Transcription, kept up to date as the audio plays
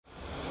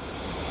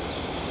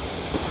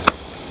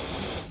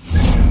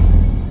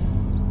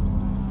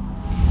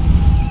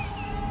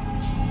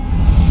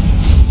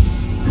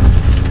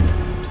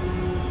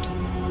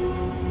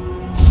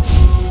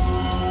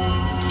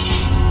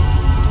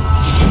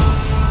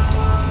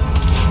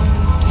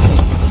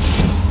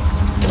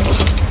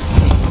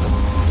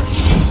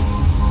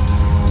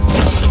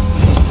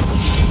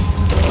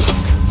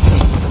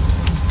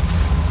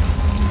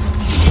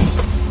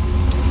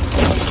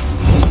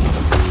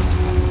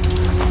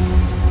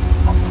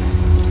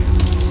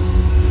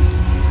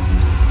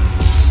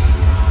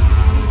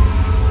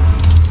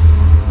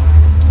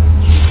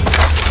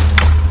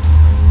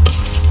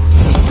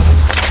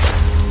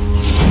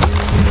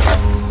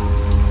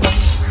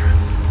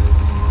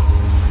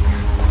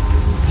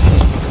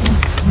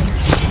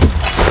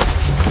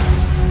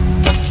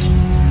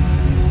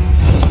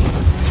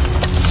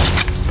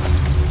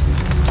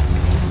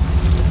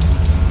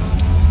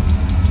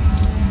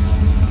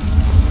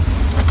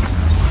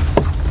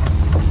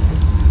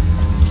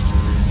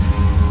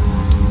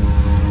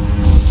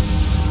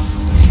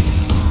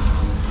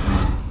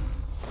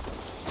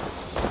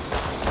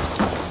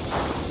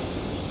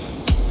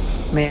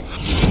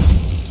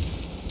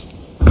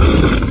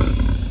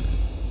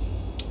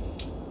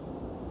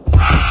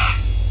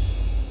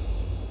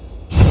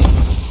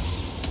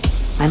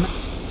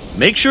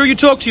Make sure you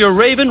talk to your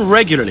raven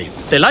regularly.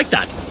 They like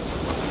that.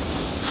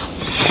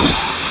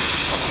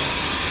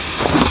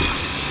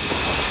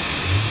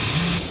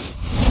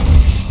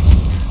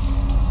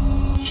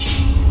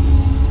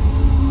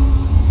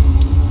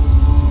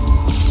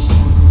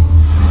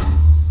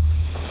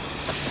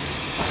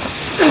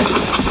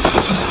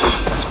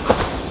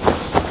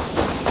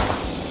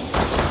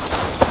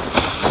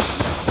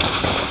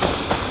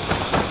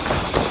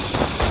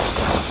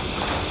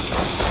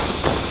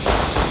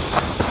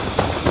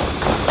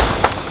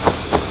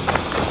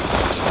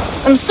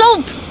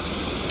 Soap!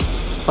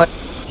 What?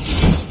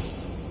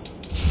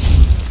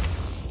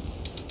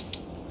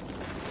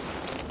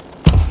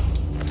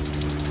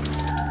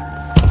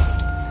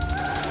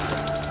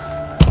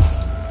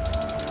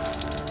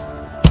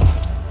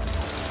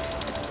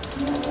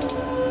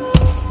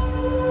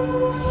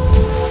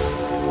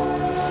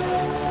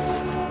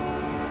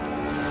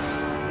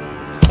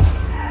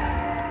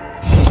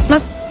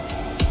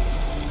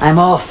 I'm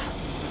off.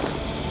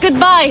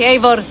 Goodbye,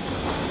 Eivor.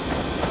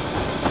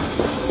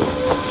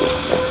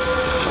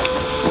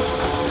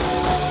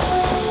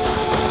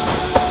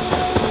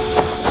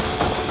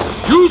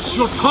 Use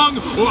your tongue,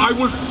 or I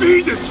will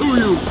feed it to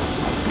you!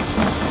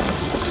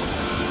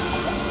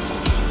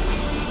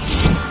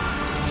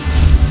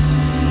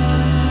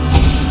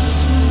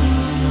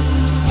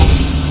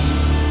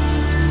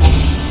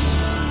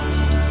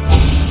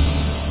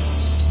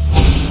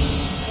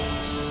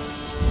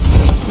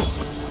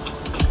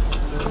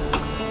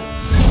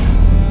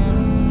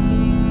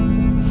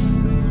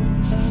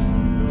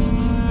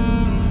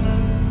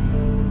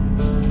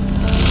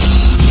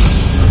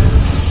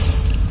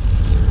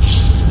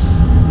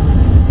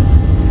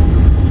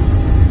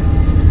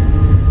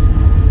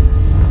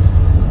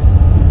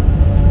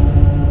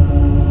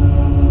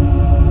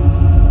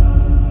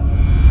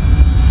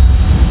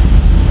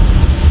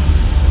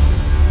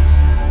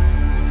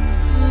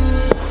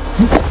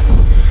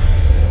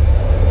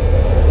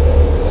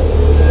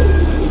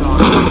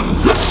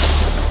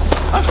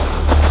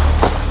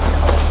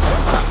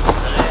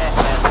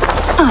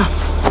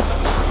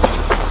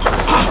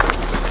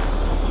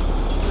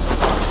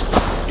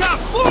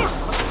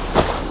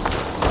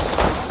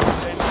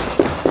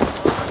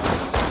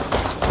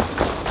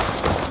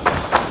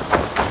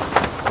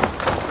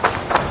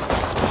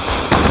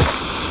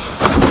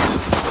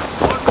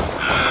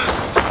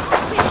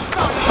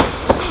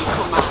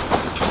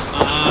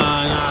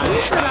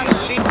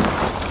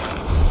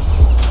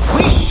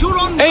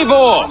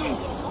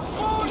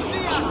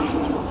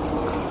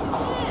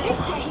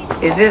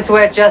 Is this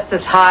where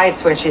Justice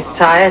hides when she's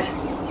tired?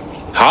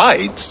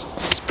 Hides?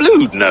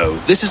 Splood, no.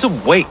 This is a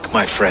wake,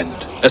 my friend.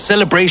 A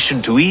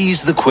celebration to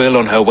ease the quill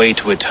on her way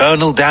to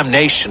eternal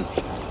damnation.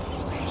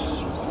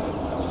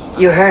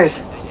 You heard?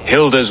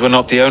 Hilda's were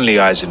not the only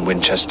eyes in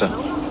Winchester.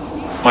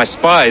 My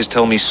spies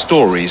tell me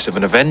stories of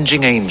an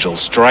avenging angel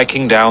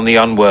striking down the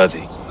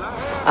unworthy.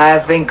 I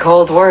have been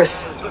called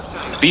worse.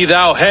 Be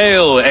thou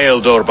hail,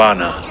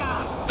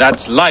 Ealdorbanna.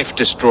 That's life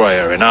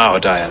destroyer in our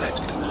dialect.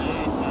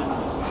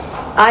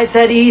 I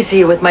said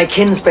easy with my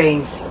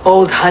kinsbane.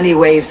 Old honey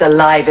waves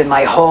alive in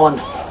my horn,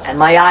 and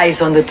my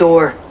eyes on the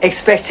door,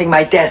 expecting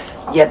my death,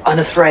 yet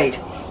unafraid.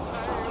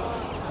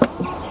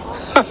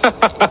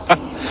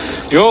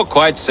 You're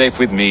quite safe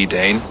with me,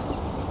 Dane.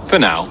 For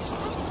now.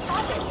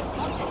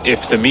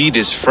 If the mead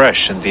is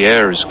fresh and the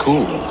air is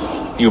cool,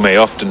 you may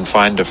often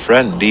find a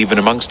friend even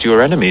amongst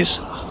your enemies.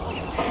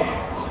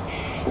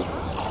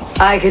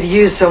 I could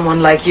use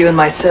someone like you in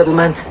my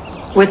settlement,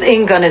 with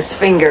ink on his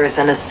fingers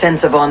and a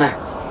sense of honor.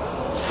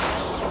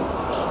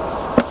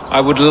 I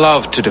would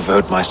love to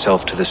devote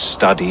myself to the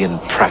study and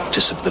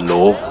practice of the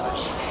law.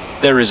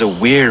 There is a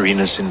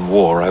weariness in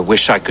war I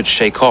wish I could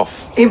shake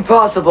off.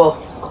 Impossible.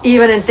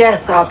 Even in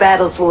death, our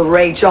battles will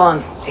rage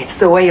on. It's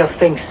the way of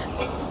things.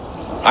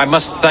 I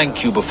must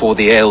thank you before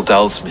the ale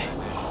dulls me.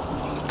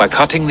 By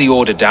cutting the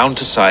order down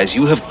to size,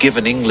 you have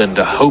given England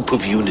a hope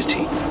of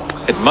unity.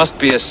 It must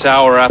be a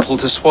sour apple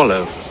to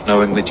swallow,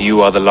 knowing that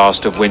you are the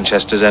last of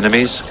Winchester's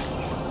enemies.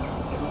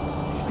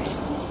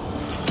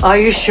 Are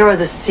you sure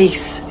the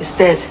Seax is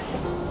dead?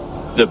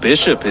 The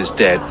bishop is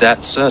dead,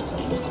 that's certain.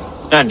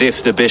 And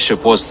if the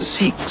bishop was the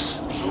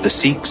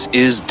Seax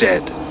is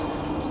dead.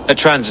 A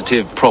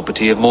transitive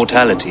property of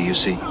mortality, you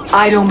see.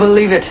 I don't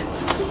believe it.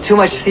 Too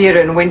much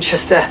theater in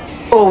Winchester.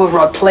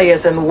 Overwrought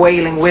players and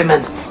wailing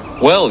women.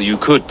 Well, you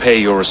could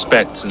pay your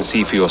respects and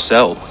see for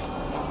yourself.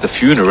 The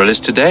funeral is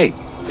today.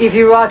 If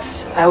he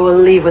rots, I will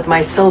leave with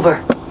my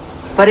silver.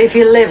 But if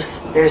he lives,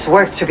 there's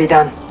work to be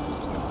done.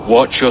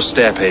 Watch your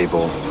step,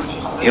 Eivor.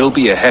 He'll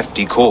be a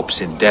hefty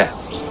corpse in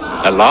death.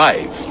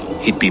 Alive,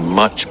 he'd be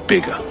much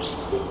bigger.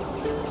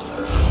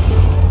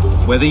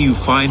 Whether you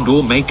find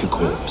or make a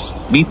corpse,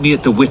 meet me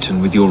at the Witten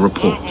with your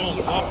report.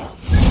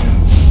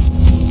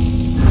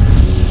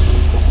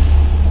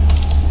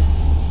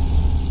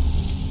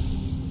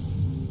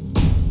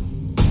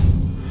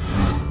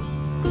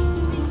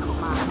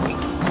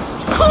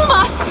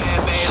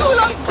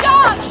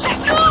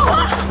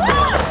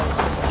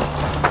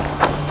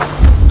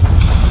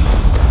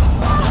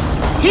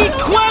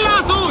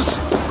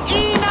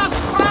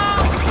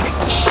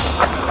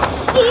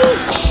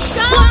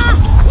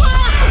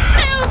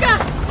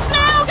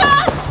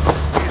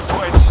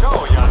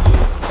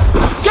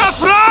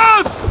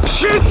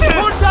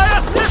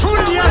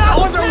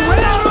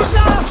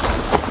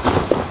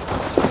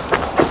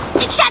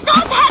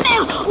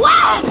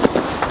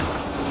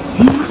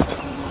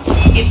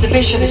 If the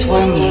bishop is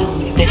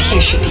wormmeal, then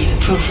here should be the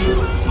proof.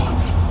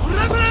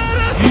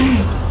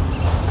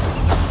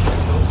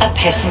 A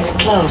peasant's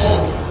clothes.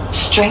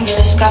 Strange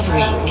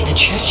discovery in a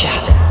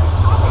churchyard.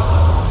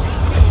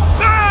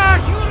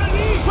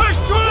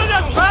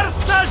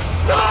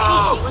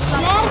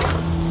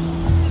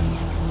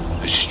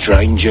 A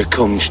stranger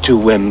comes to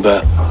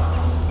Wemba.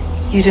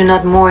 You do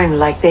not mourn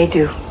like they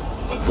do.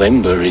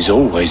 Wemba is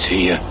always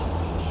here,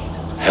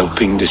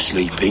 helping the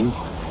sleeping,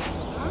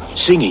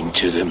 singing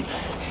to them,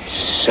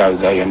 so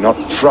they are not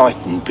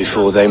frightened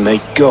before they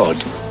meet God.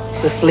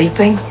 The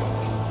sleeping?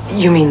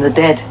 You mean the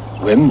dead?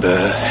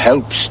 Wemba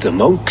helps the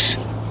monks.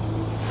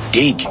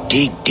 Dig,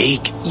 dig,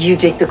 dig. You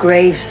dig the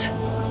graves.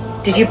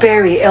 Did you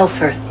bury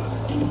Ealhferth?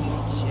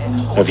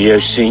 Have you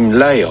seen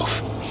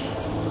Layoff?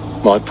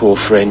 My poor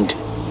friend.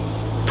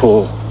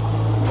 Poor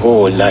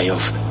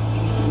Layoff.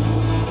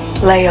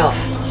 Layoff.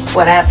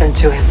 What happened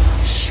to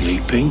him?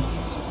 Sleeping?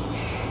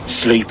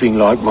 Sleeping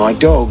like my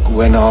dog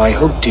when I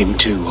hugged him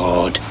too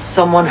hard.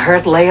 Someone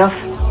hurt Layoff?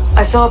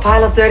 I saw a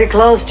pile of dirty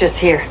clothes just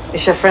here.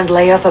 Is your friend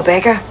Layoff a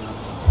beggar?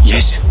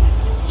 Yes.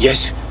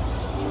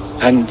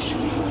 And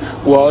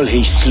while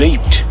he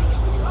slept,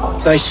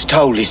 they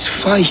stole his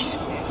face.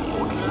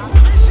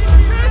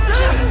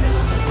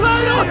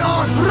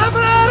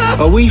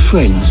 Are we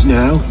friends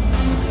now?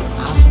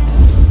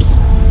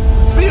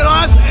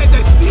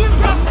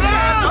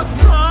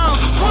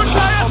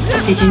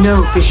 Did you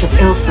know Bishop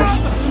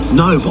Ealhferth?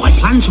 No, but I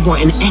plan to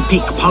write an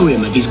epic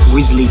poem of his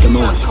grisly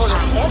demise.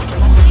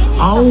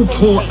 Oh,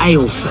 poor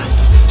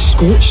Ealhferth,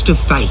 scorched of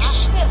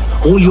face,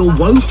 all your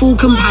woeful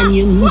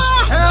companions,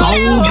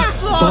 bold,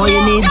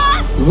 bayoneted,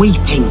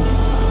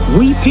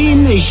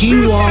 weeping as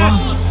you are...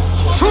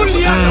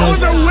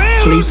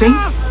 Sleeping?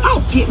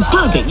 Oh, yeah,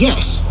 perfect,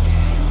 yes.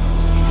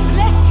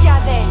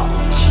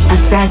 A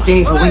sad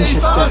day for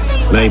Winchester.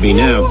 Maybe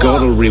now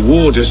God will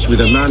reward us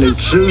with a man who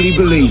truly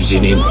believes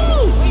in him.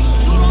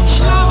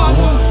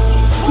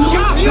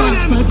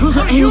 My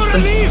brother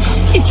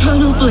Ealhferth,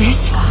 eternal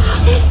bliss,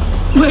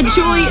 where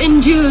joy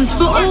endures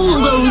for all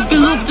those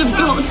beloved of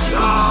God.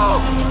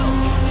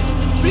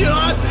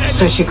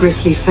 Such a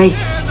grisly fate.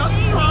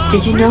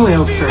 Did you know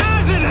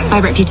Ealhferth? By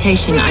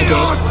reputation, I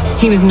did.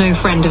 He was no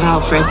friend of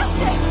Alfred's.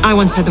 I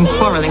once heard them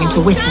quarrelling at a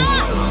Witten.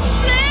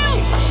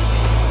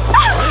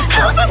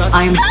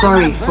 I am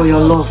sorry for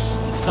your loss.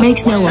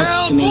 Makes no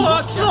odds to me.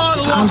 But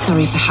I'm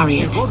sorry for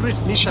Harriet.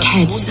 She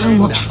cared so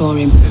much for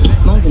him,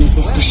 more than a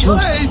sister should.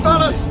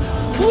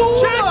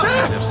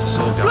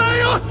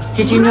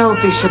 Did you know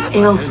Bishop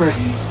Ealhferth?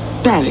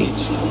 Barely.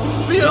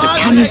 But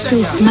can you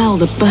still smell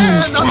the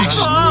burned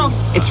flesh?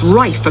 It's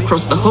rife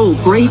across the whole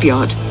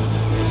graveyard.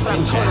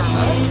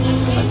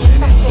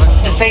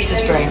 The face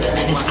is burned,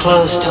 and his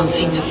clothes don't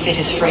seem to fit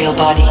his frail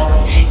body.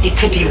 It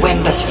could be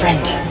Wemba's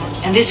friend.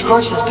 And this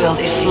corpse's build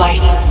is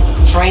slight,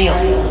 frail.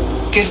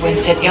 Goodwin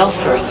said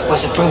Ealhferth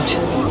was a brute.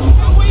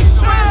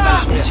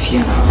 His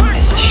funeral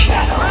is a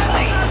shadow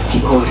play.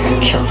 The order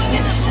killed an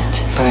innocent,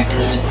 burned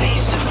his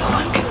face so no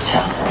one could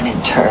tell, and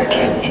interred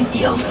him in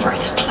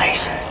Ealhferth's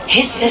place.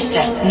 His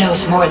sister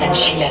knows more than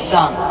she lets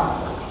on.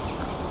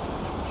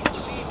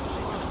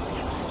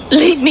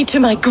 Leave me to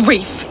my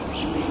grief.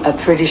 A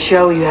pretty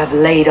show you have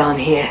laid on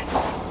here,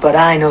 but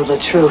I know the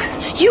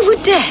truth. You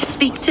would dare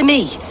speak to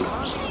me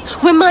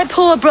when my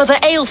poor brother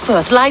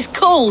Ealhferth lies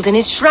cold in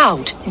his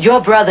shroud?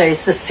 Your brother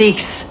is the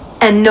Seax,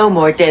 and no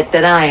more dead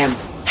than I am.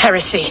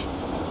 Heresy.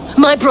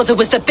 My brother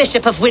was the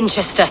Bishop of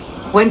Winchester.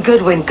 When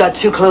Goodwin got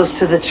too close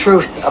to the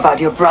truth about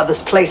your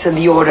brother's place in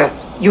the order,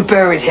 you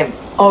buried him.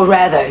 Or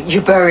rather, you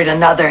buried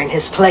another in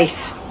his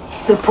place.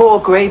 The poor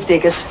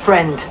gravedigger's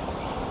friend,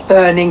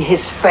 burning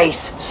his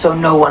face so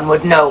no one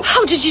would know.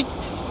 How did you...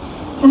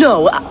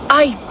 No,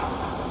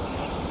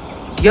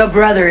 Your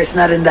brother is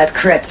not in that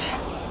crypt.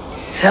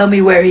 Tell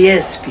me where he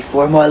is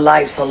before more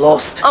lives are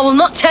lost. I will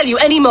not tell you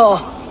any more.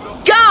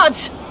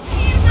 Guards!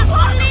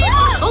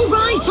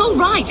 All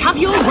right, have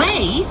your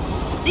way.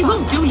 They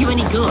won't do you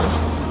any good.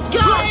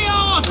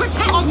 Guards,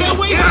 protect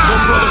me!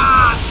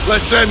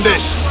 Let's end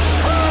this.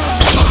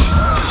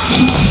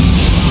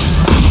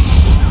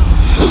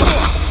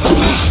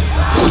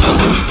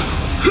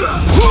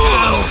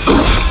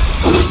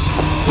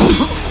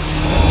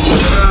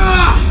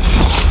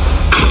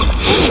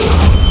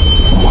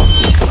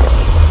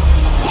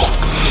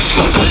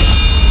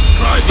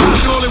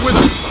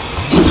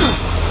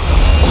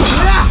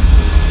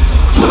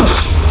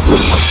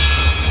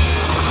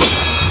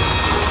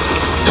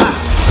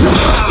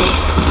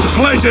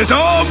 This is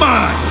all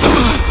mine!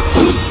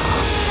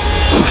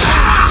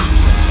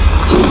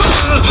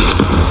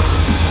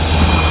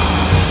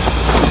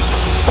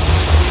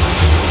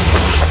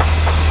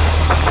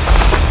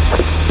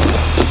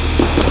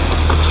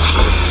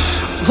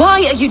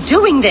 are you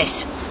doing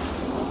this?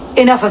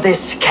 Enough of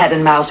this, cat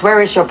and mouse. Where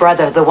is your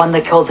brother, the one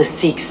they call the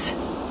Seax?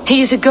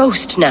 He is a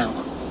ghost now.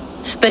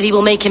 But he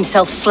will make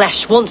himself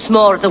flesh once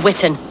more at the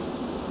Witten.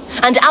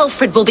 And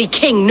Alfred will be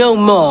king no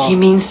more. He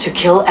means to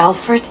kill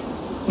Alfred?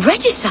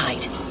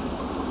 Regicide?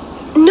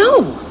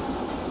 No.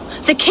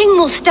 The king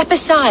will step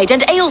aside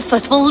and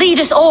Ealhferth will lead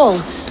us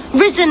all,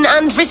 risen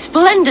and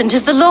resplendent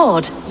as the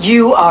Lord.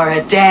 You are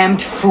a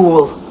damned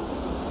fool.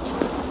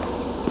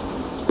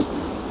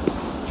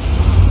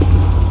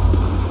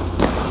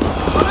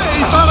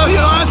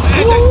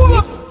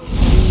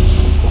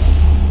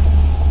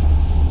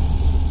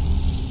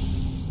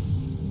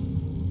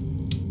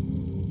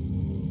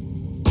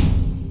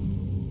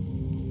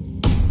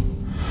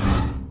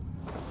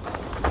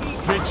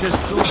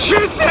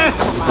 Schütze!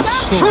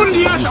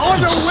 Fulliert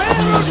on the way!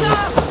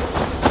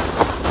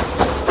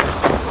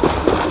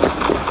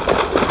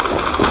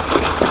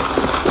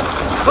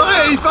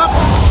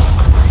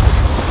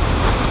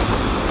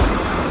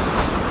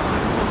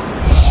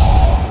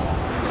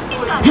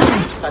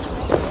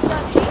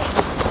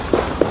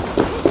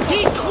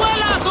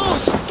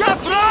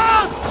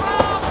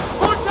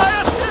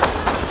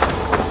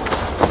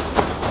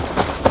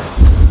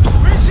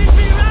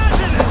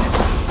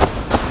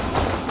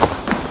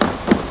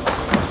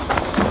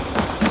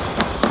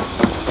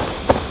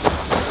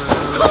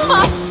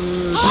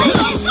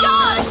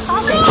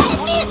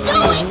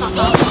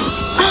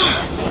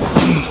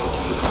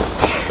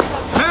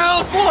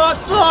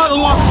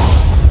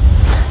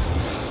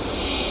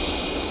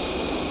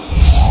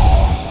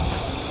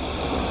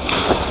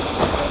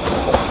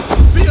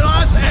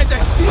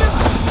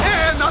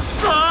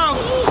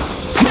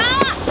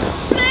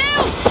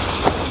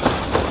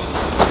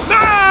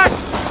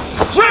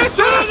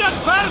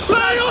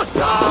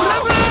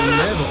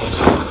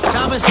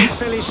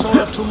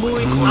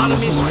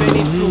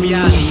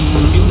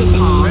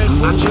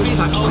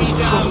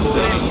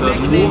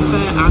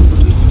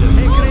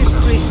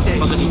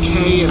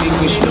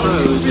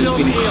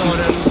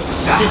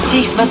 The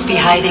Seax must be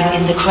hiding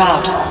in the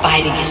crowd,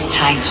 biding his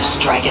time to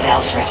strike at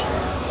Alfred.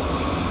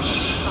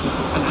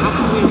 And how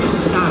can we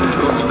understand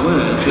God's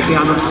words if they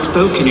are not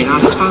spoken in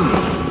our tongue?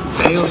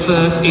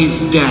 Ealhferth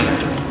is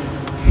dead,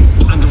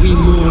 and we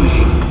mourn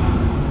him.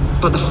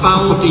 But the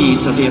foul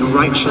deeds of the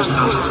unrighteous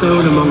are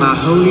sown among our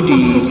holy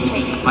deeds,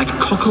 like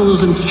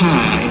cockles and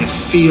tare in a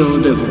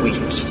field of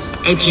wheat.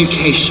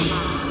 Education,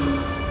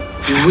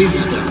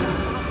 wisdom,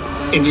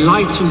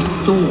 enlightened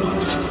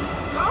thought.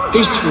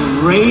 This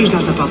will raise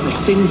us above the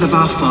sins of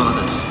our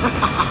fathers.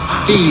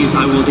 These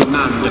I will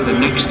demand of the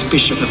next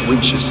Bishop of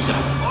Winchester.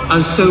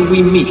 And so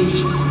we meet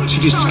to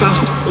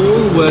discuss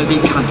all worthy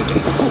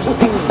candidates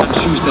and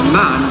choose the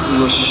man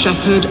who will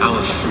shepherd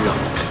our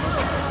flock.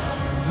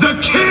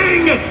 The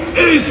king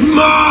is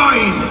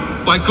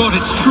mine! By God,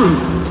 it's true.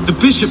 The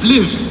bishop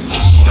lives.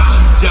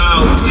 Stand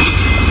down!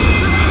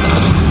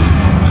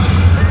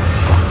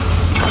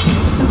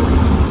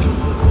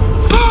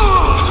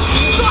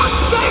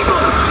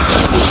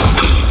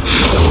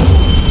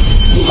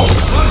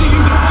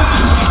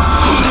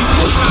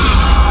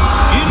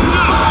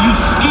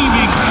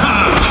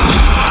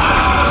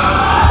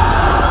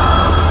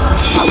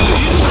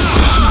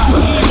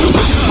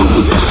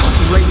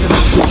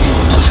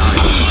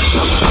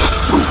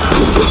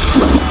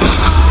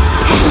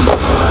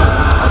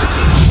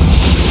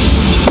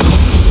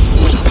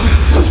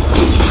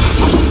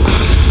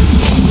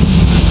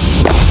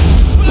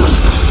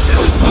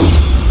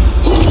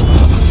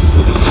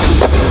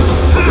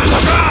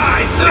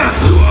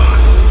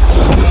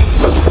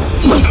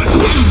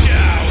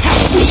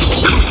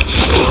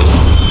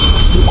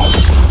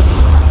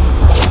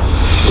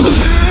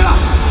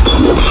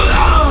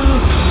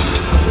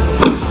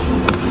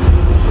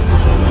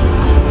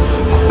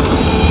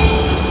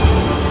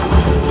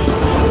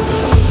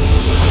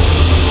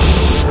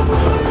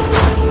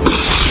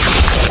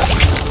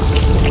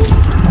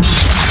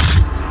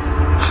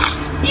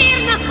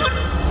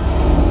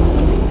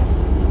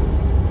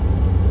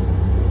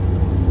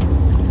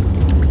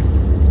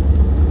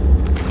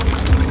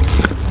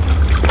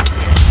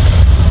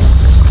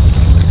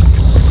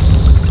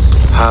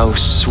 How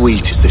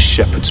sweet is the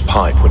shepherd's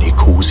pipe when he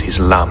calls his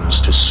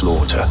lambs to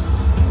slaughter.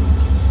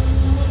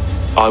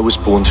 I was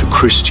born to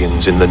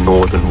Christians in the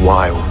northern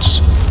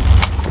wilds.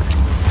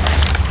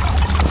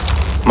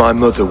 My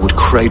mother would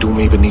cradle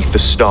me beneath the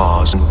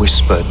stars and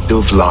whisper,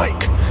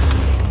 dove-like,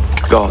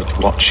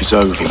 God watches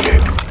over you.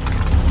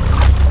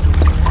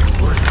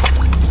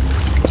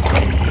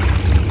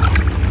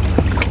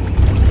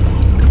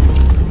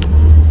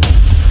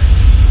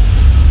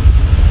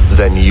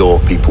 Then your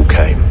people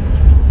came.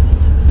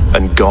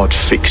 And God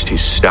fixed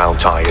his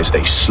stout eye as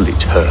they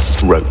slit her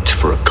throat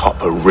for a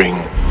copper ring.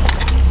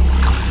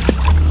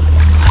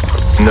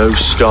 No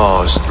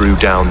stars threw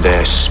down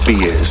their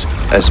spears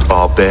as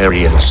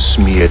barbarians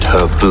smeared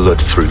her blood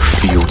through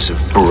fields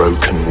of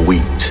broken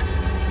wheat.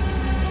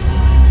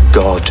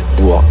 God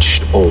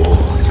watched all,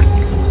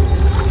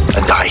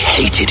 and I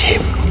hated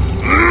him.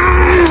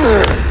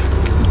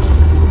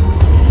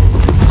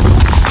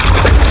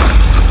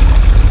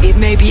 It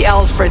may be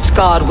Ealhferth's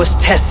god was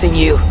testing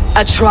you.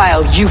 A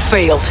trial you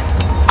failed.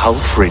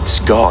 Alfred's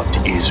god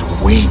is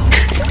weak.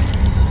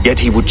 Yet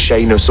he would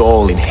chain us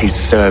all in his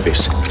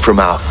service, from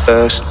our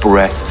first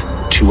breath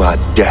to our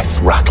death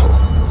rattle.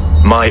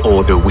 My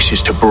order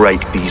wishes to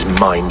break these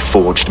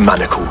mind-forged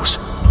manacles.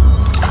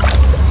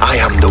 I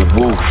am the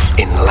wolf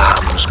in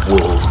lamb's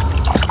wool.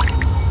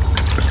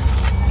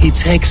 He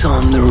takes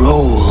on the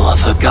role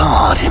of a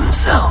god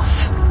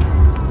himself.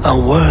 A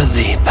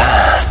worthy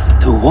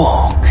path to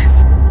walk.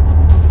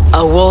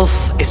 A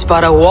wolf is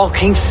but a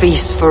walking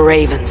feast for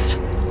ravens.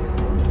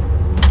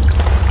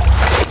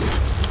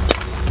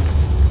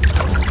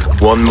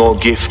 One more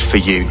gift for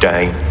you,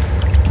 Dane.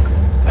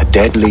 A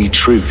deadly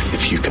truth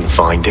if you can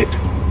find it.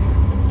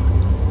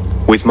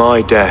 With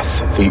my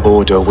death, the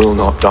Order will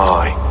not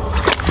die.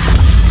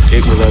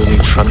 It will only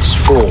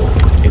transform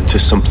into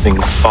something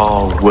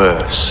far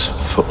worse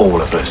for all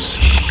of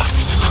us.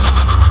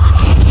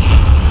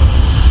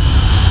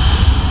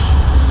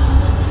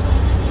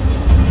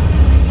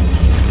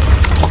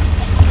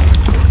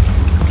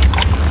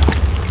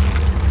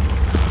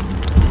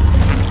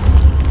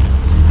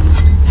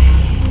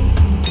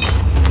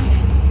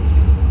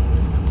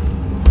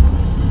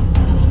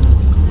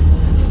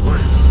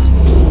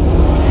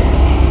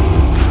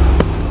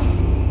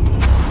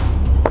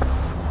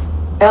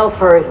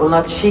 Ealhferth will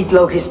not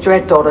sheet-lock his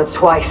dread-daughter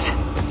twice.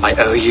 I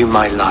owe you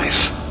my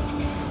life.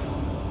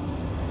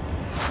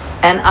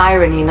 An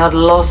irony not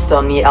lost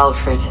on me,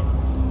 Alfred.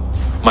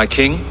 My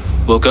king,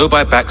 we'll go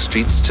by back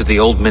streets to the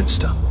Old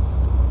Minster.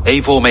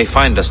 Eivor may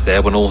find us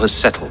there when all has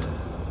settled.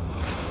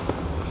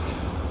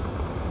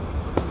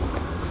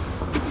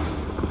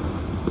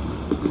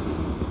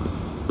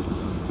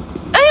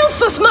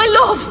 Ealhferth, my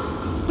love!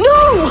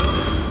 No!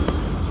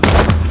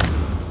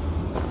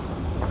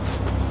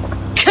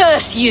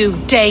 Curse you,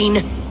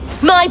 Dane!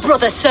 My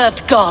brother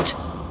served God!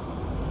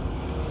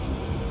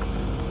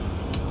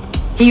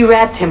 He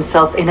wrapped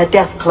himself in a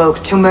death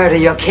cloak to murder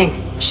your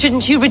king.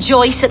 Shouldn't you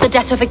rejoice at the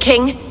death of a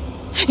king?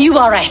 You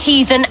are a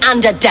heathen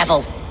and a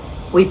devil!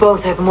 We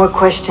both have more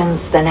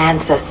questions than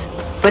answers.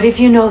 But if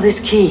you know this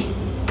key,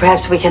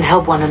 perhaps we can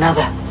help one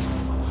another.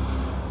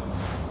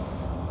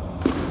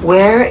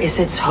 Where is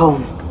its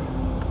home?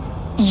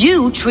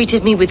 You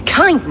treated me with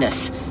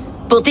kindness,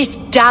 but this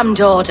damned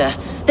Order,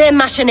 their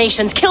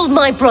machinations killed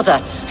my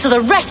brother, so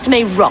the rest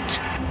may rot.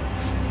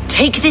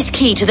 Take this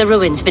key to the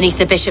ruins beneath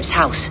the bishop's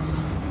house.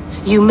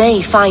 You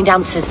may find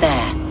answers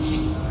there.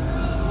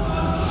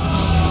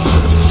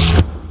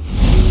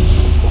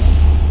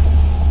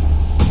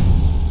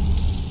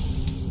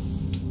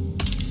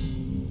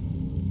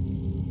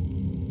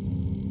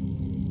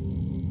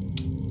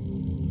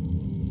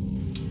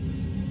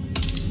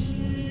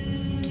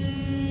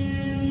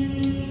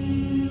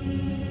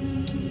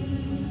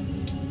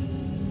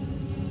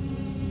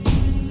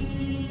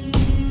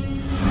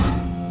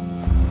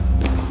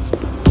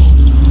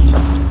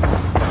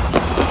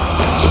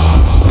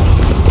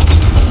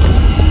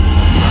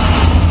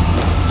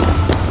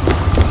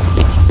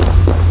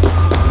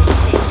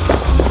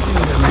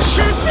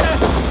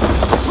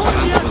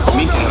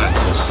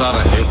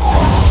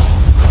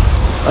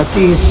 What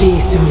do you see,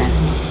 Sunan?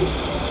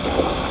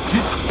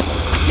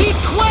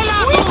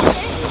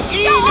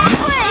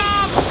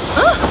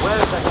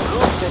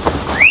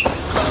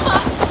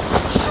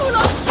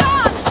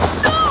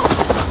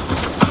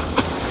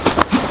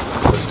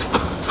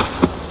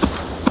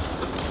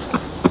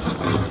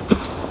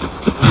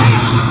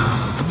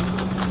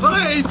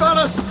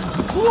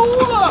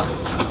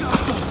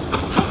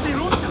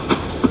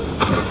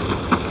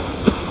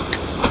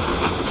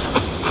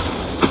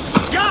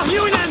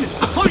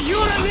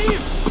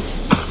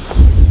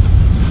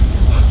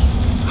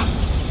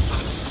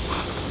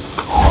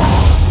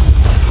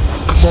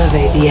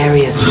 Survey the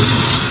areas.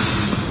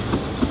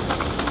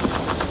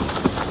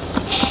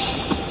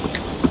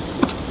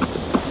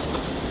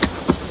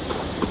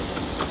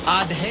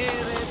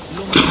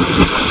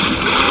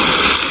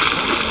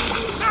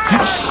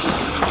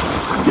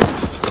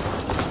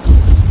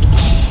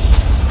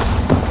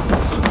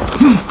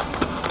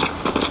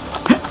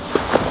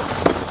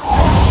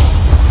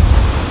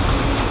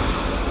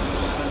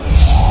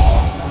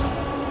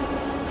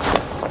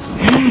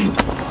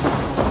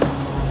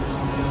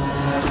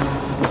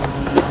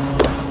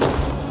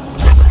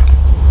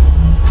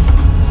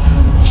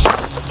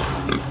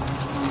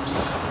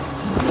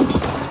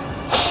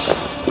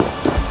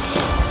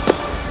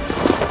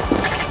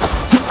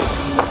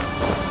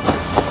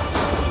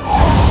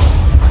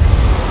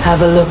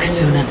 Have a look,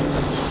 Sunan.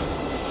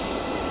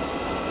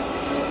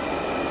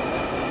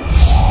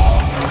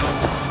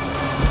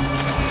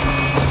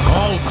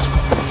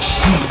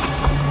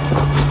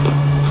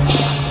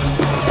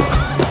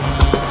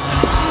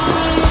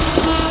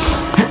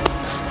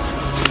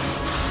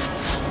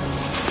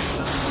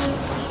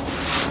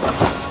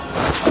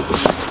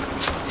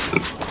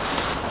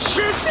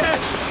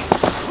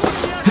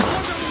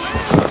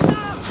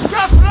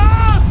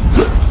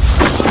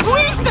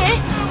 Squeeze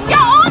me! Get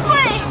on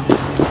me!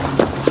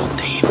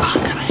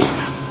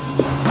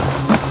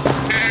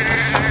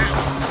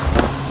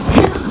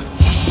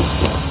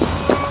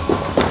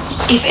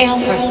 If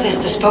Ealhferth's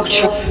sister spoke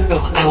true,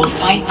 I will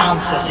find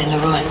answers in the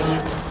ruins.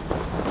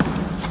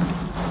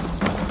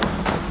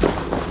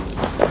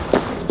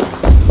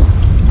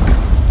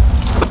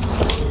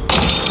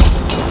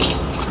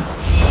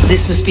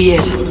 This must be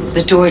it.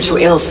 The door to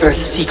Ealhferth's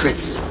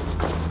secrets.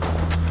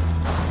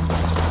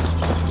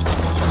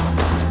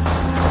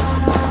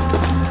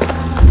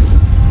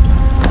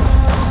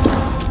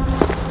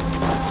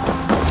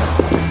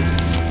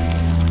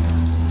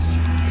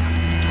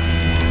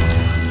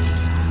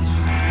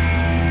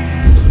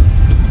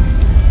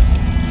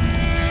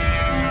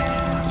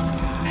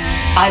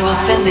 I will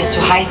send this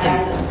to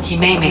Hytham. He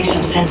may make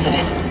some sense of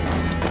it.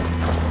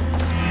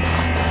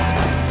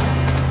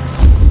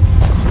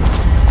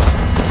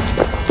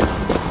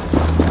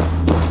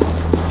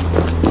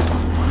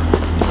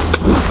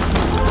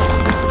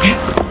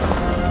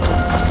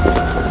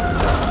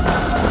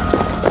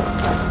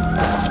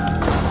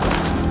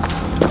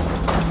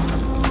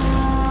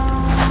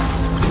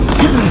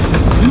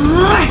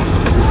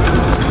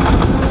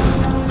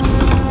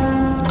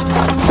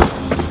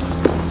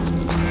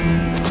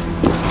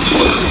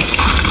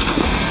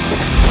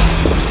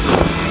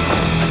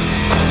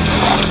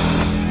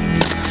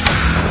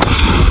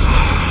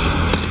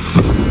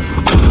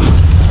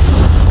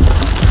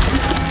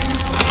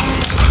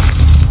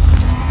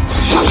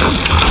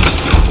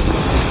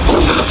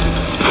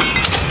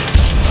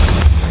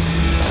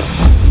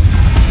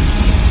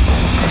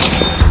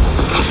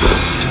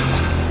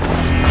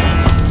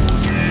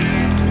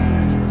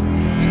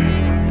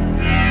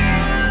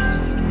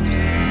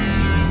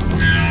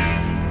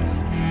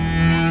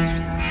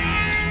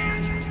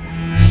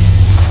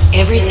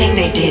 Everything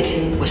they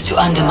did was to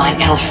undermine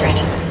Ealhferth.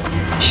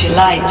 She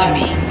lied to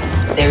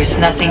me. There is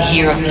nothing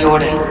here of the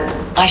Order.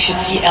 I should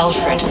see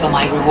Ealhferth for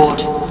my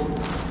reward.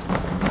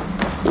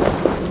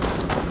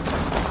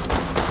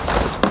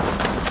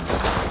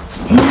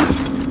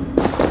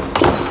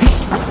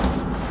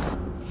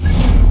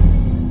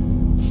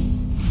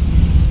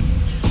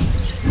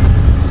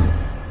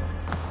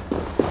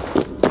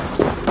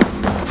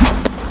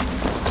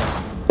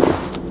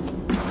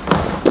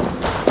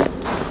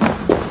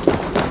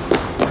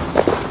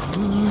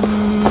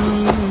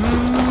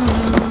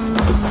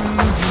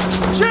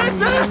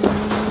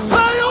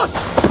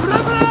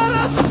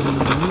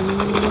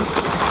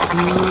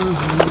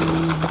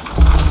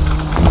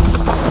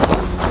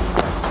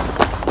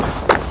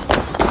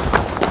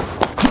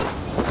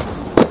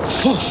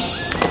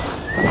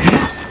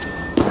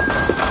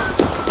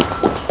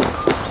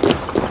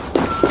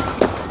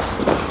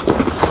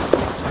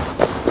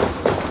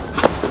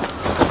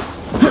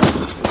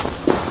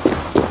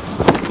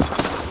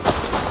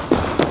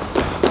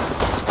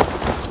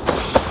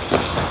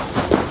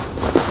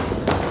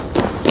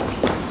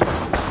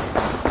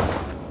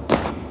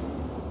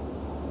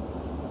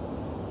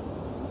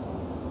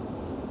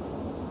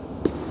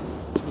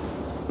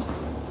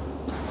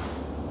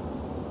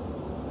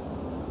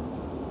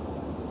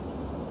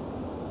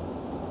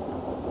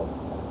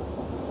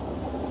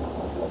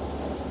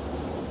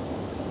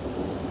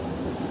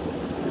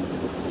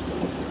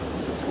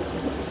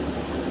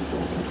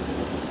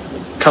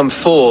 Come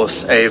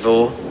forth,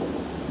 Eivor.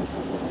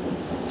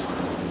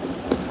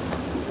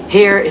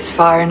 Here is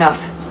far enough.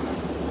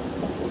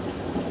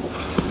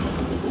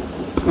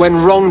 When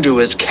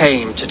wrongdoers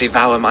came to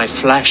devour my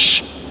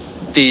flesh,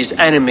 these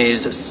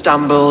enemies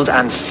stumbled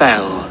and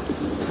fell.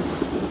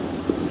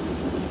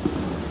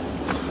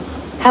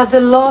 Have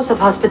the laws of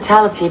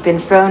hospitality been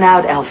thrown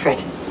out,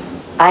 Ealhferth?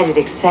 I did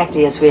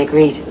exactly as we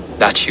agreed.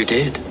 That you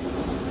did.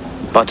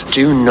 But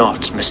do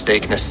not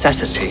mistake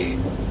necessity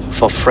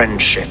for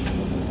friendship.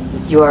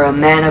 You are a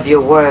man of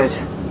your word,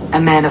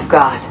 a man of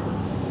God.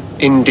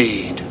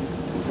 Indeed.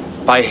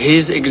 By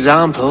his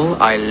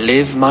example, I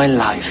live my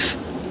life.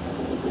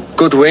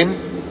 Goodwin?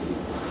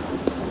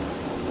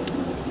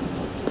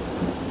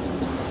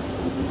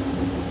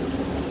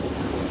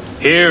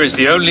 Here is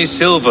the only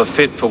silver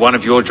fit for one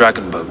of your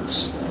dragon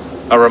boats.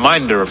 A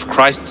reminder of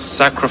Christ's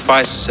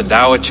sacrifice and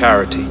our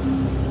charity.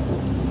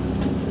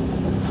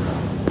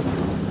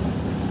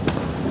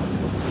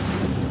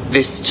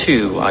 This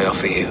too I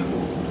offer you.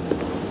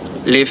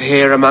 Live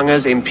here among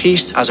us in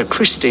peace as a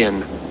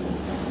Christian,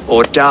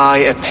 or die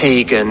a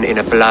pagan in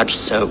a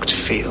blood-soaked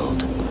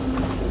field.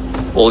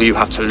 All you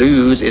have to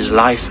lose is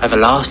life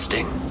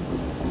everlasting.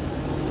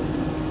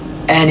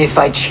 And if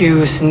I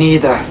choose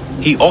neither?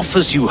 He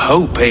offers you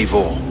hope,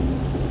 Eivor.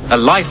 A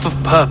life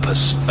of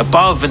purpose,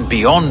 above and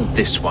beyond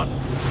this one.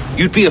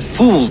 You'd be a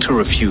fool to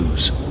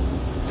refuse.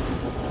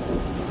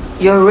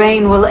 Your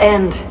reign will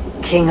end,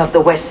 King of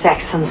the West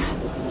Saxons.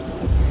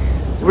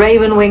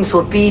 Raven wings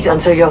will beat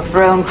until your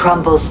throne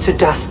crumbles to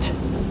dust.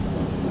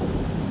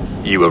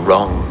 You were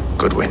wrong,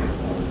 Goodwin.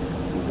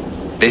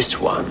 This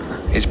one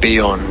is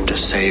beyond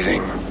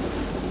saving.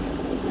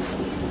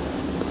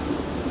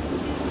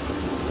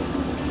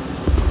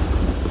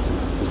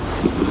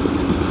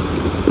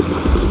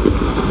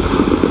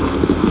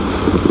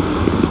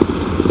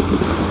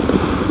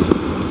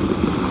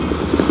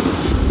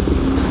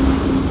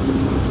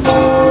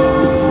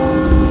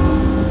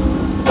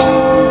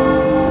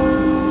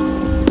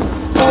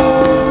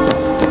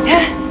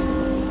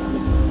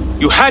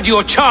 had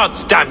your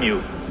chance, damn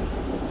you!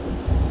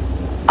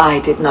 I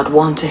did not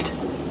want it.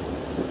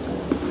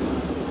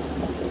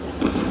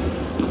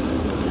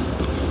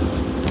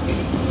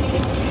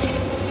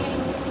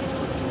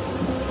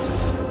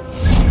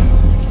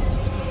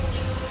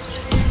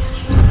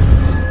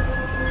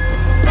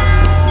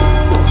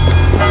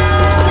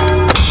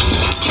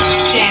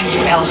 Damn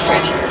you,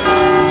 Ealhferth.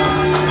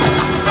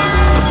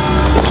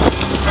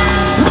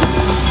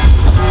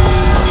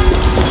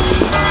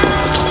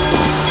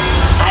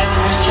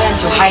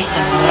 To hide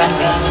them in the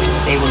runway.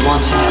 They will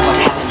want to know what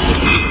happened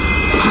here.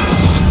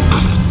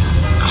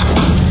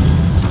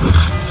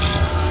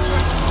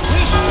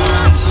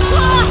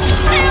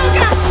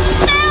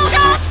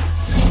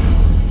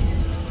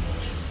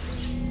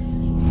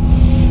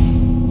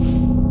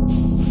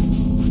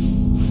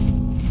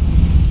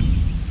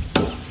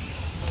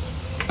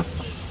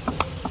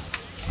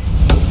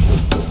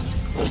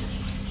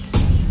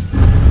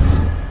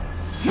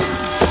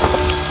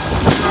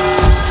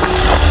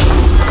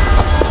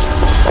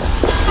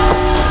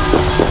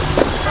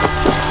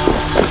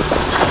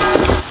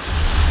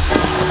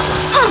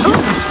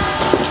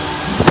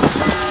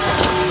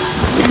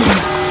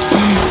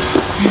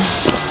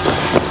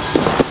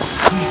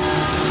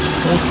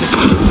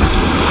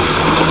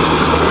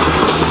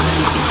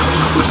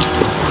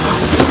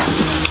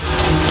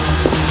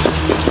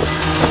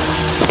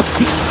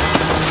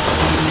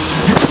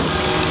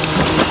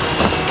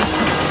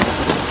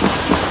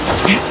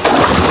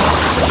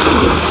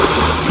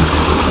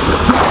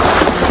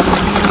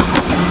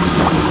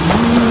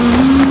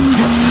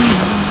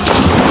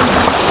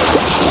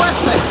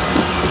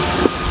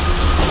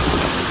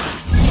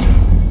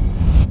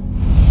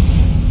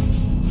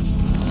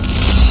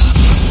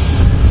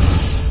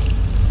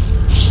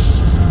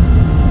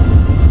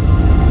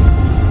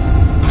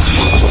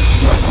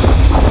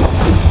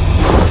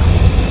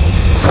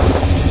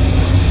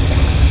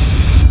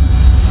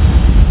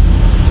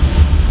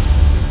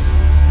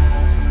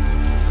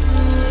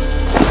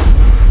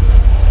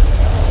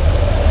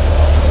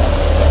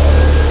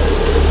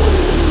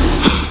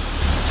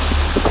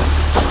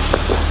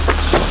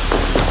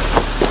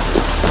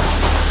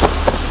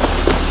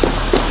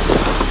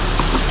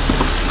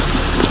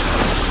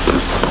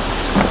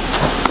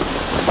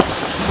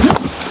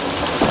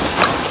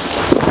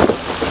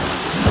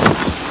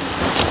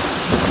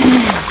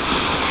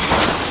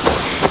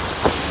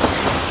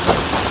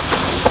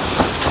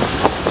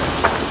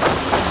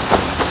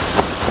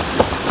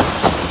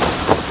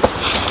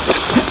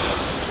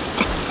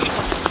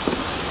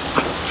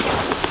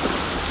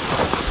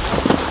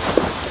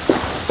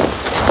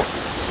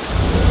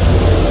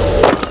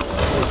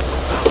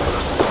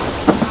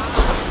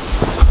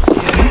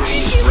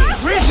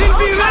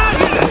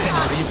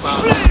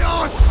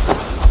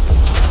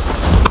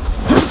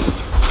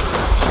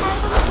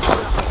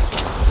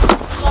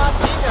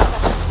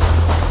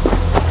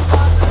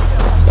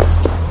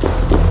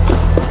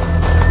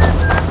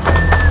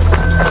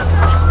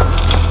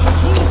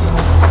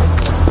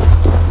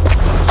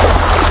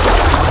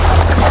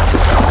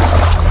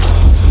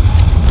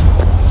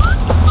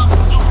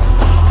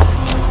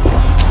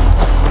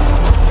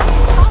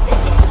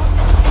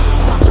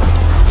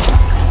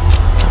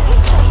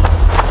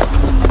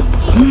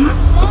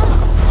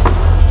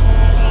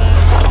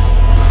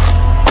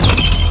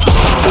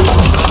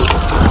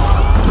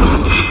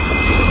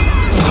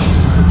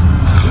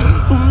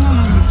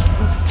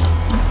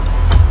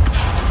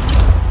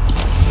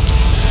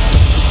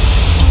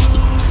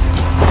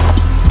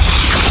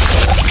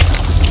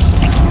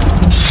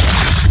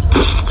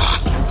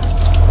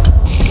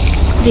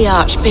 The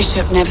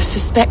Archbishop never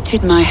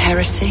suspected my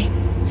heresy.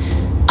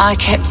 I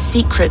kept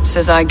secrets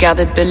as I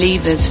gathered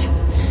believers.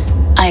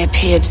 I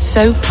appeared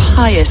so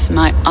pious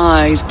my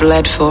eyes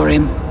bled for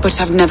him,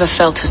 but I've never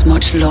felt as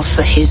much love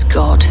for his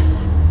god.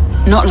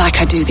 Not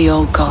like I do the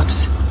old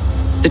gods.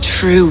 The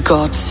true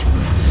gods.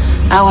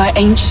 Our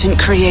ancient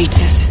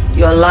creators.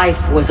 Your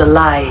life was a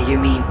lie, you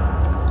mean?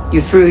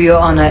 You threw your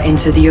honor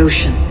into the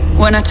ocean.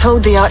 When I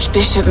told the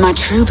Archbishop my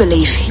true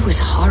belief, he was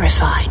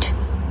horrified.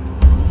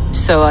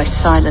 So I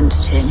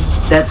silenced him.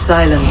 That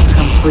silence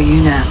comes for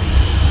you now.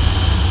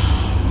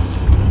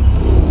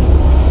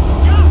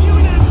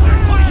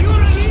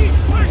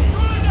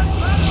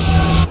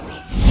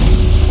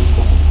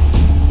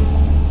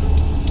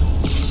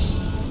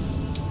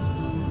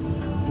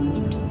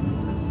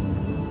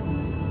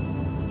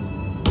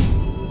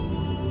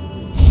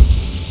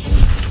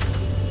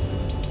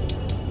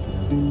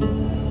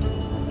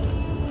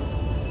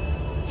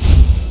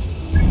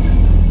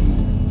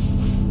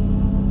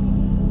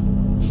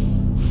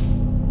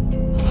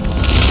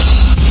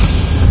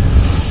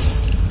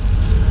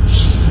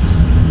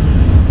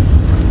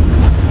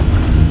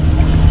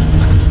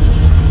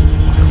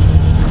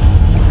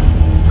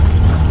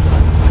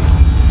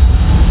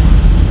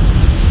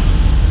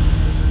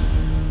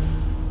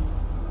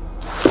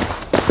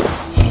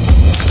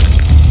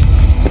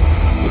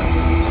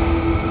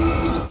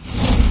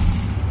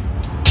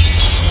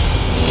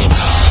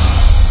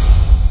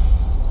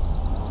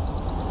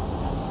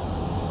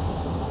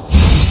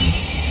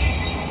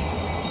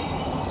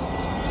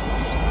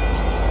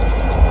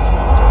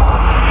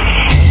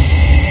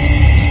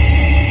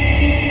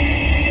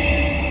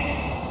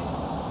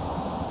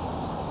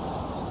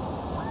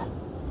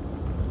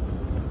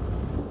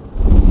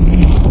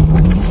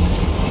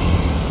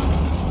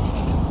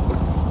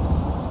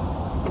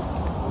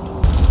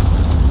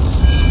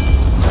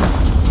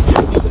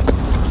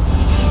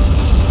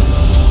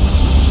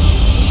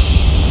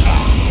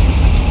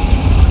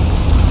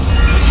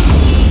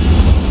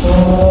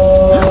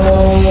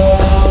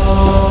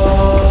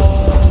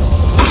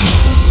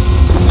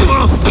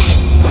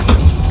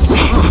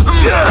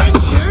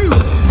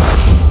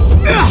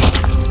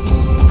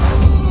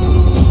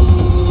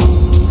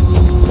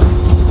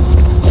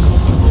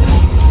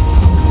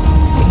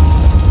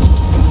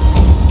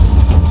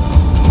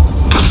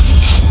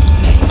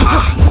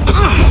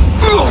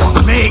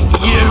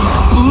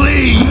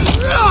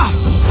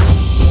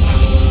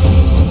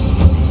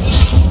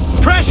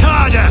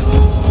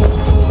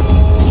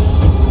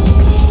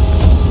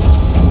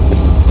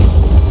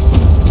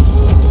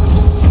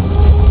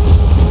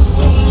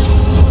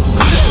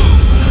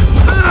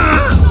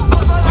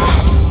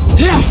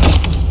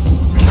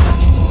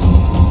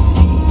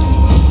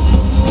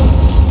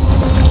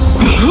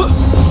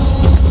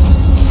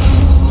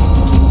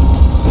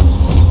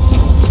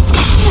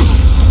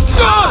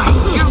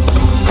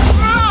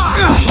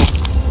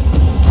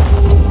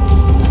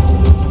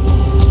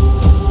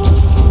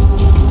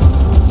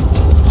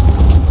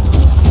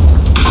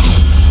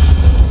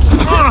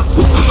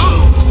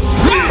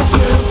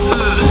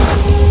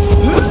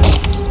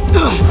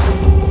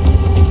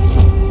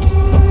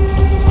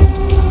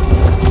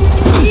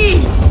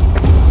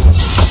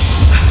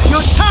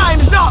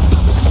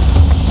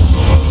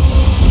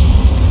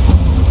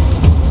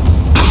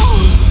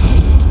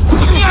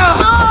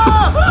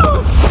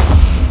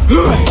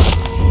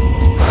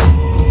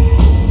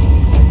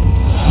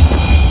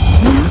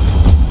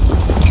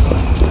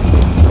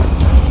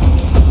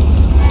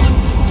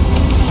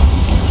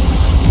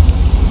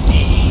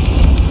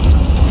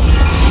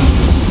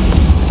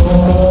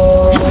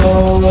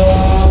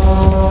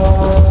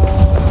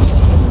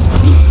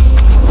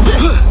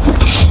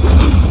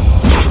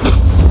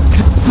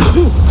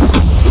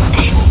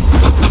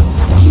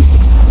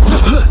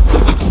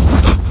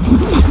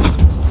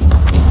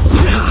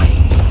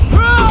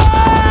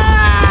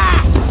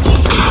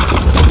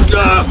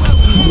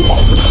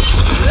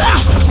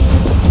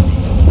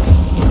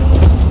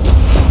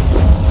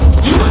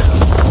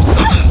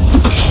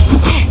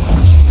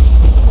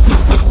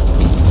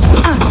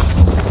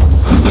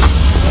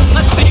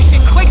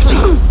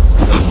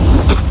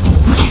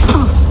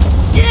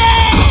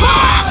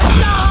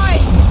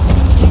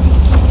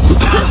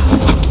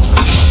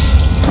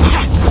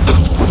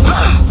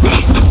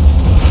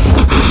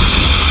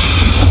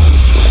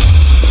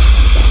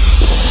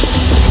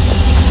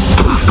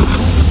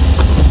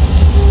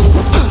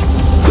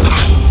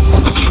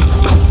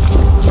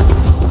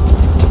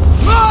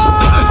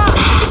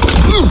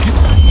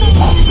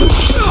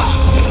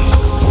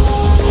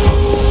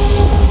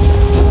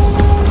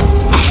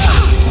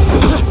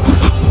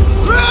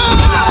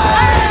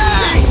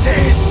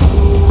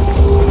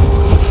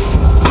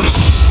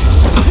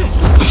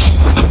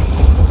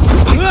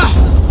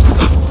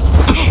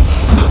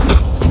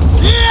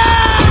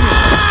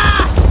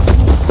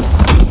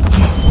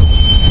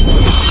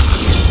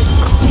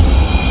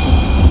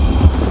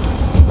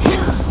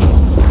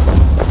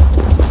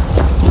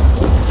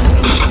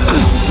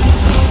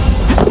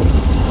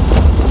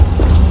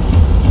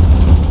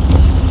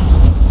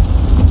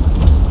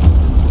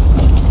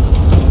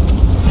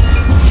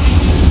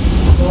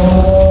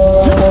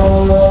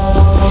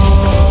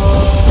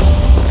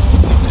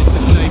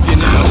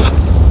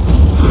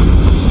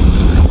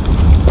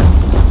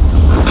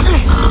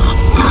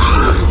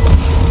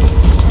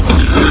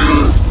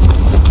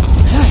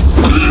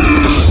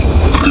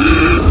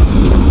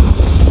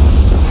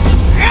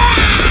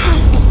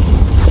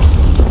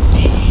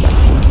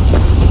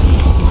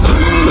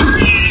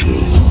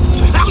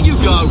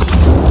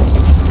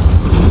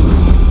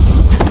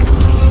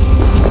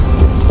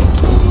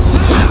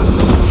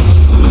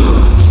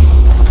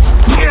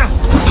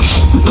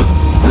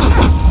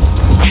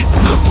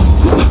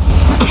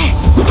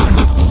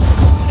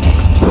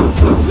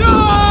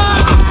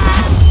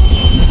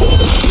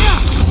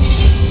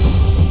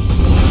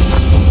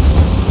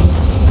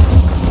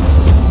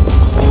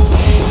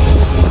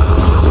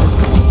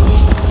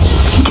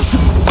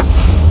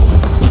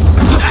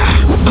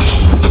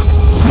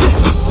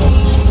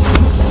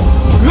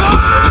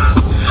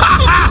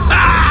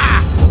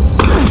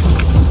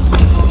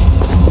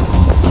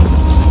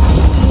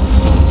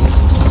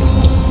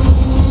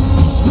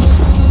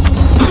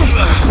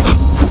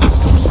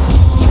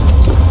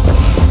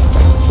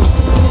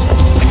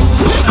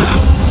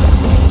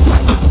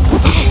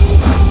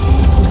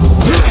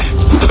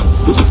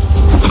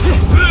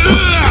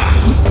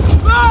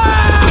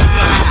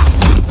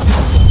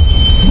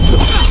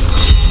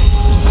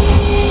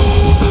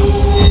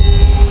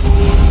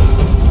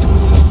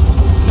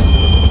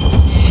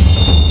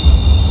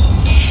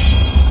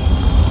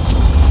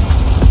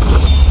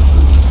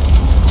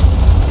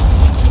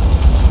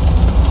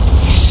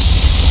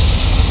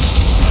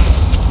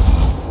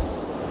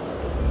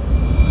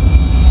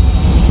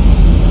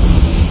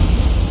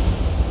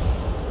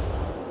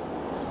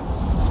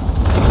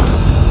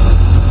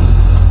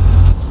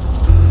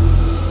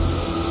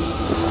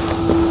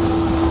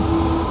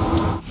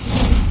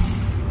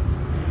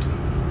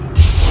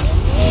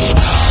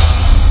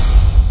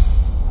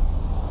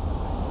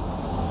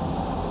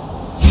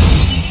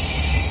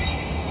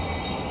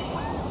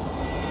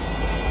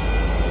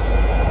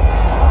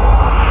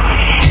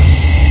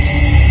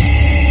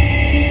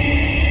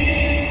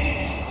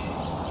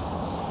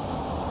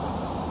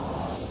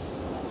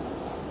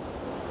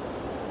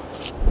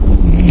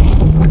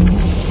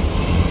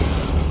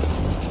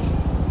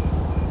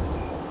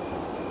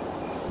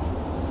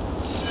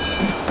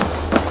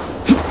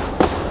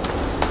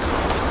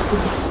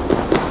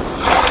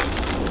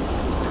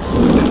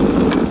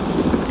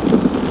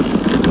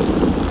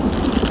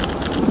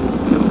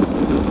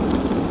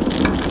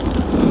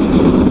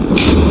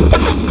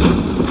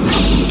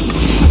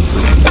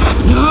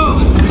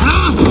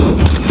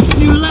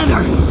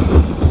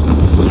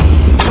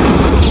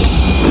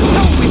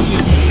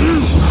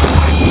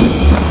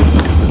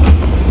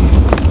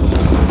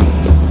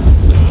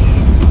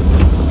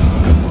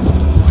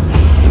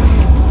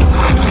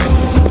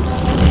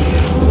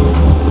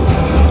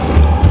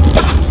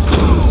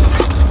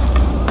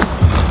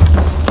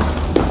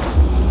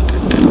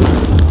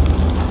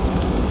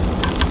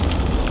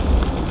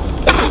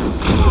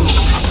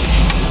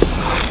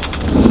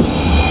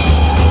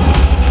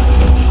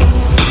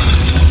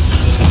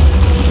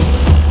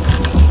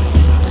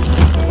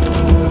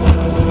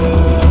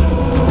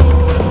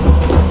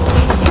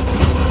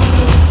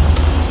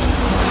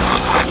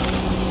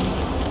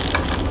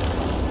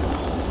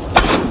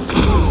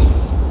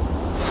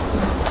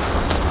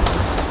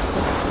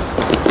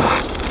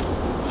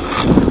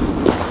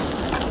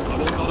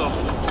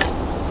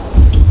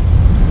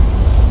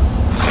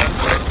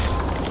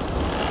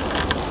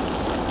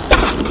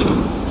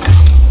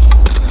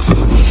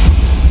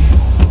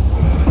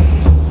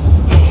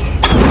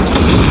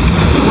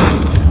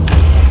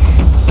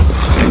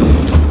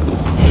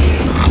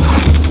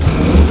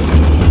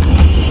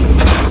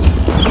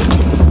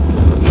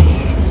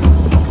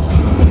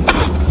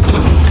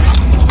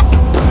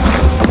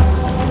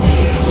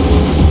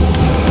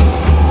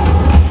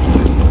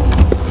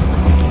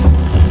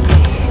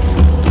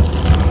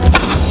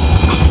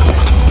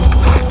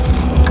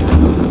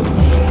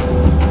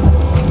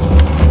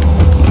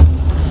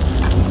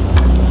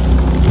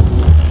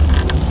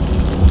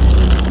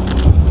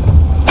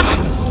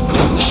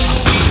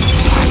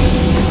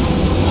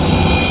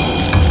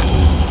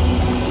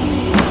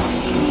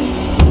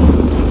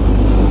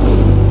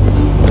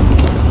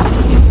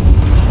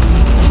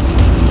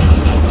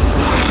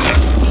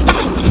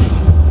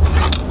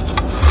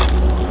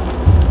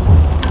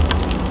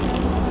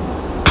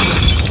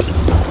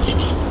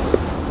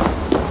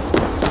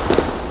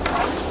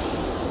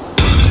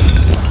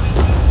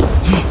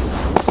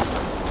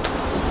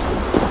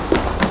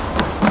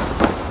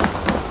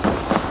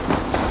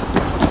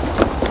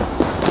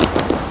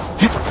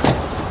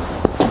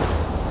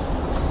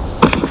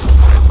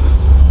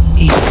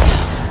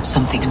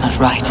 something's not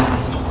right.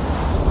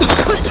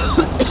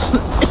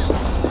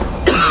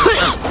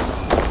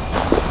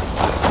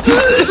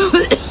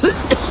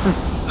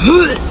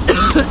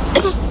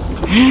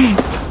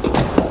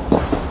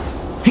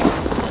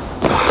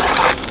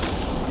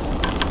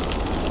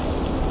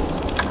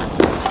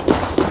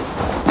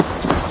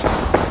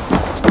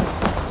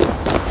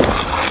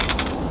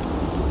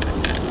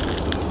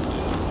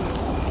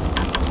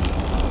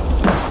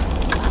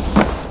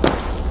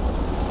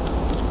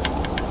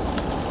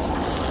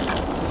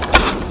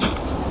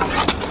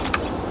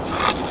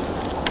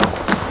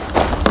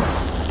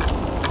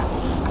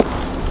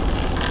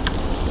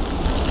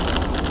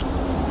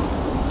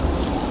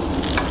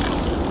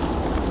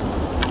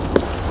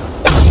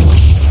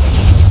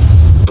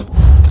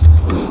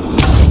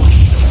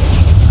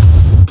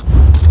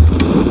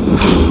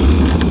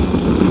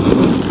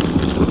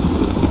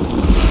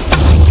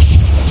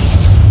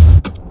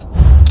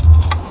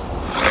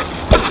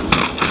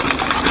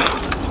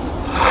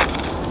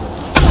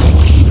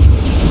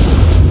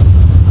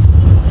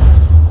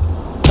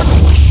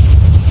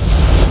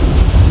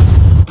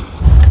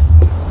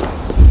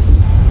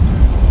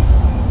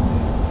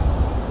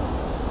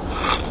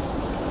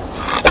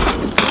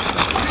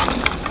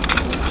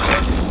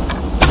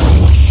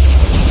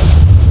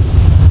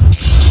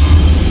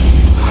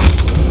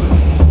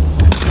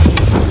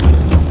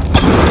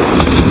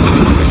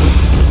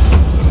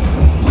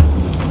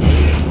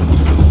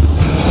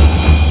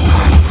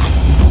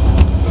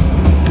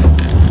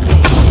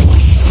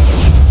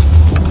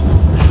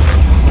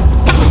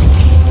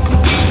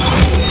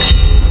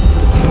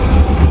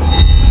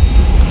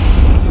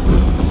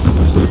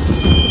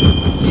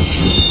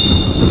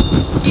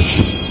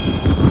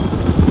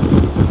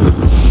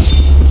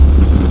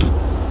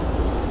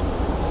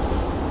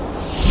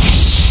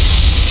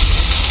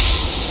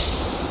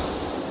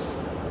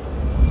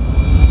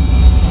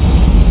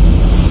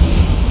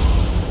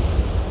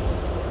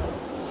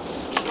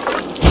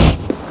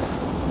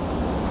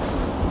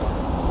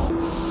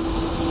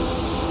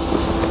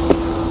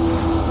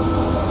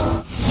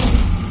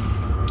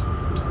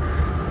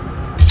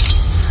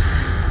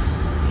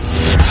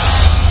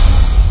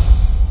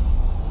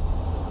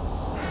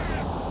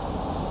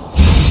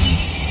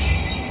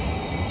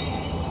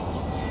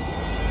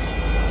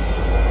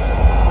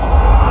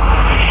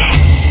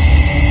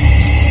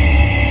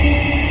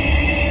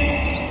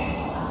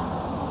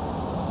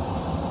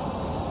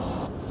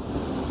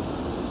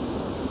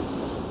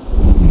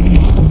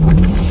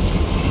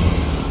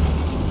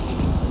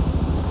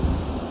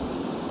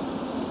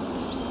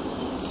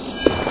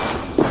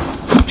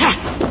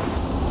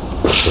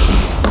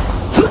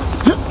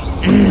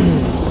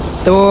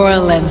 Thor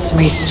lends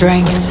me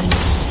strength.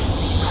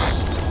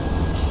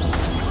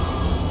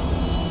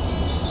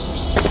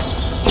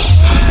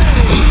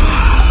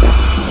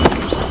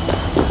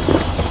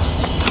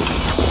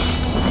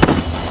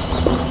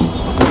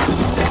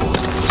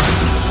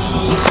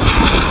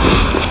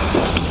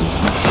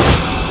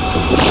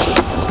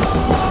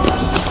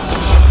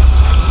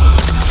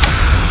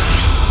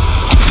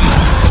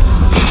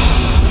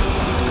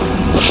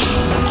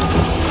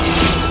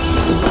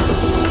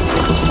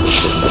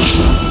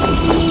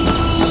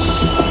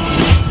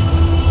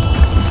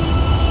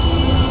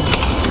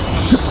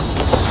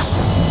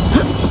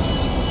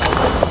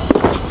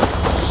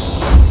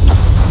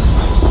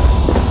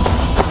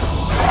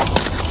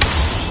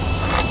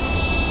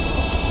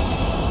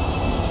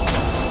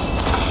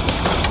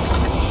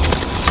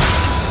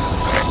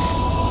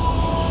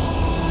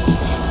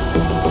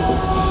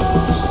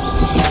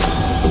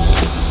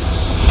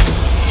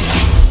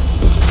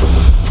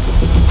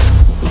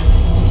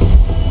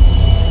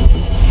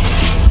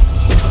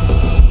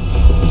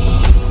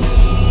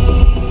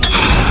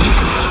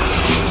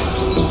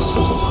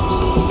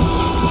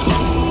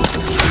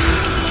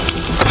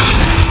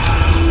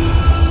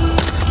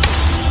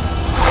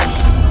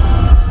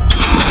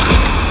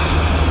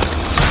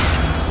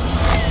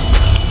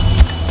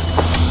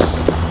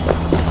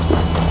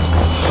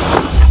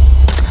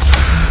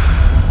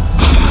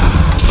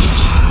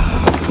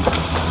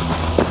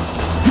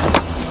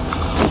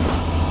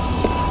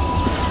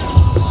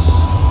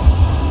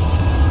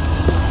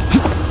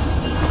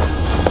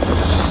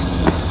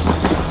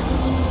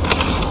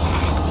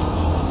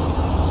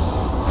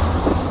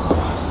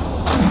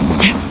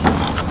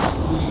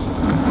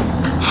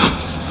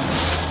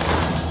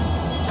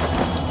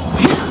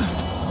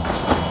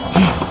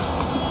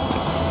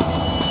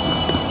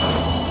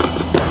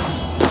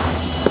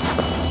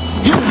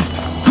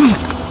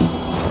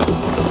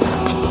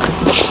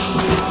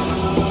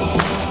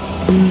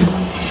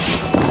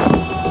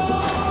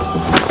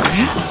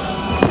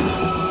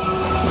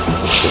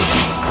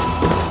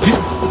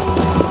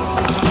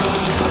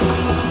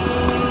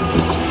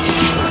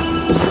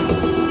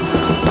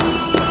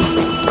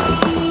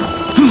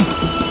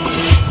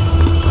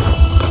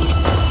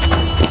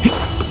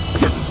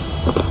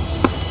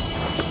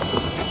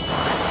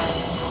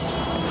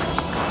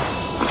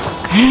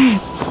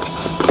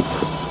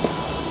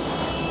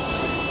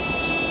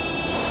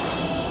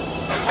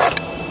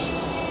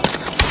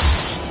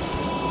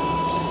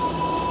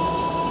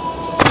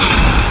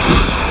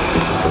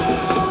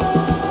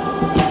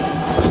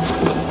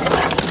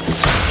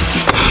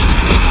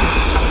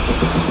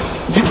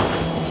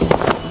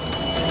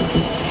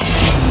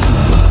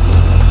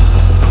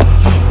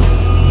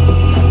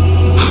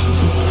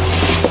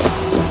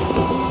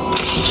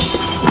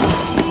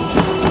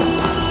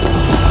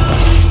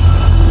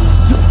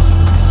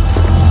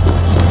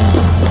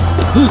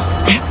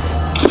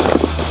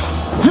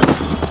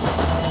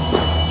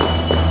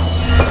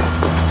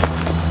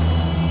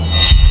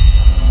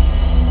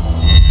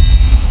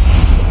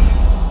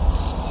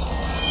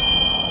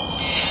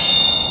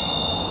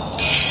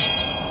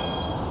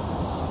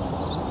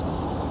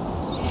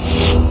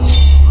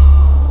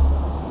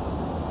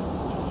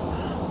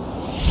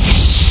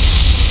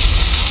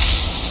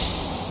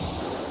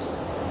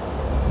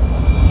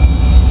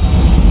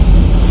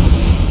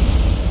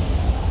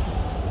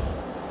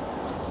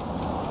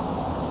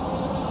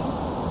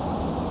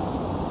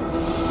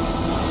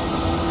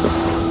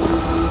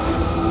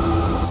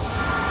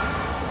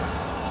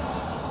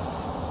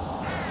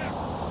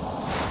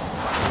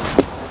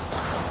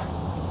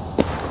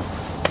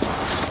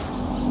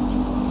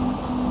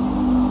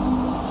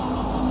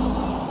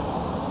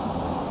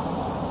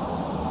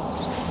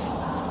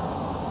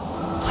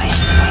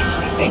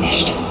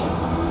 finished.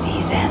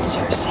 These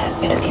answers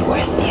had better be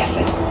worth the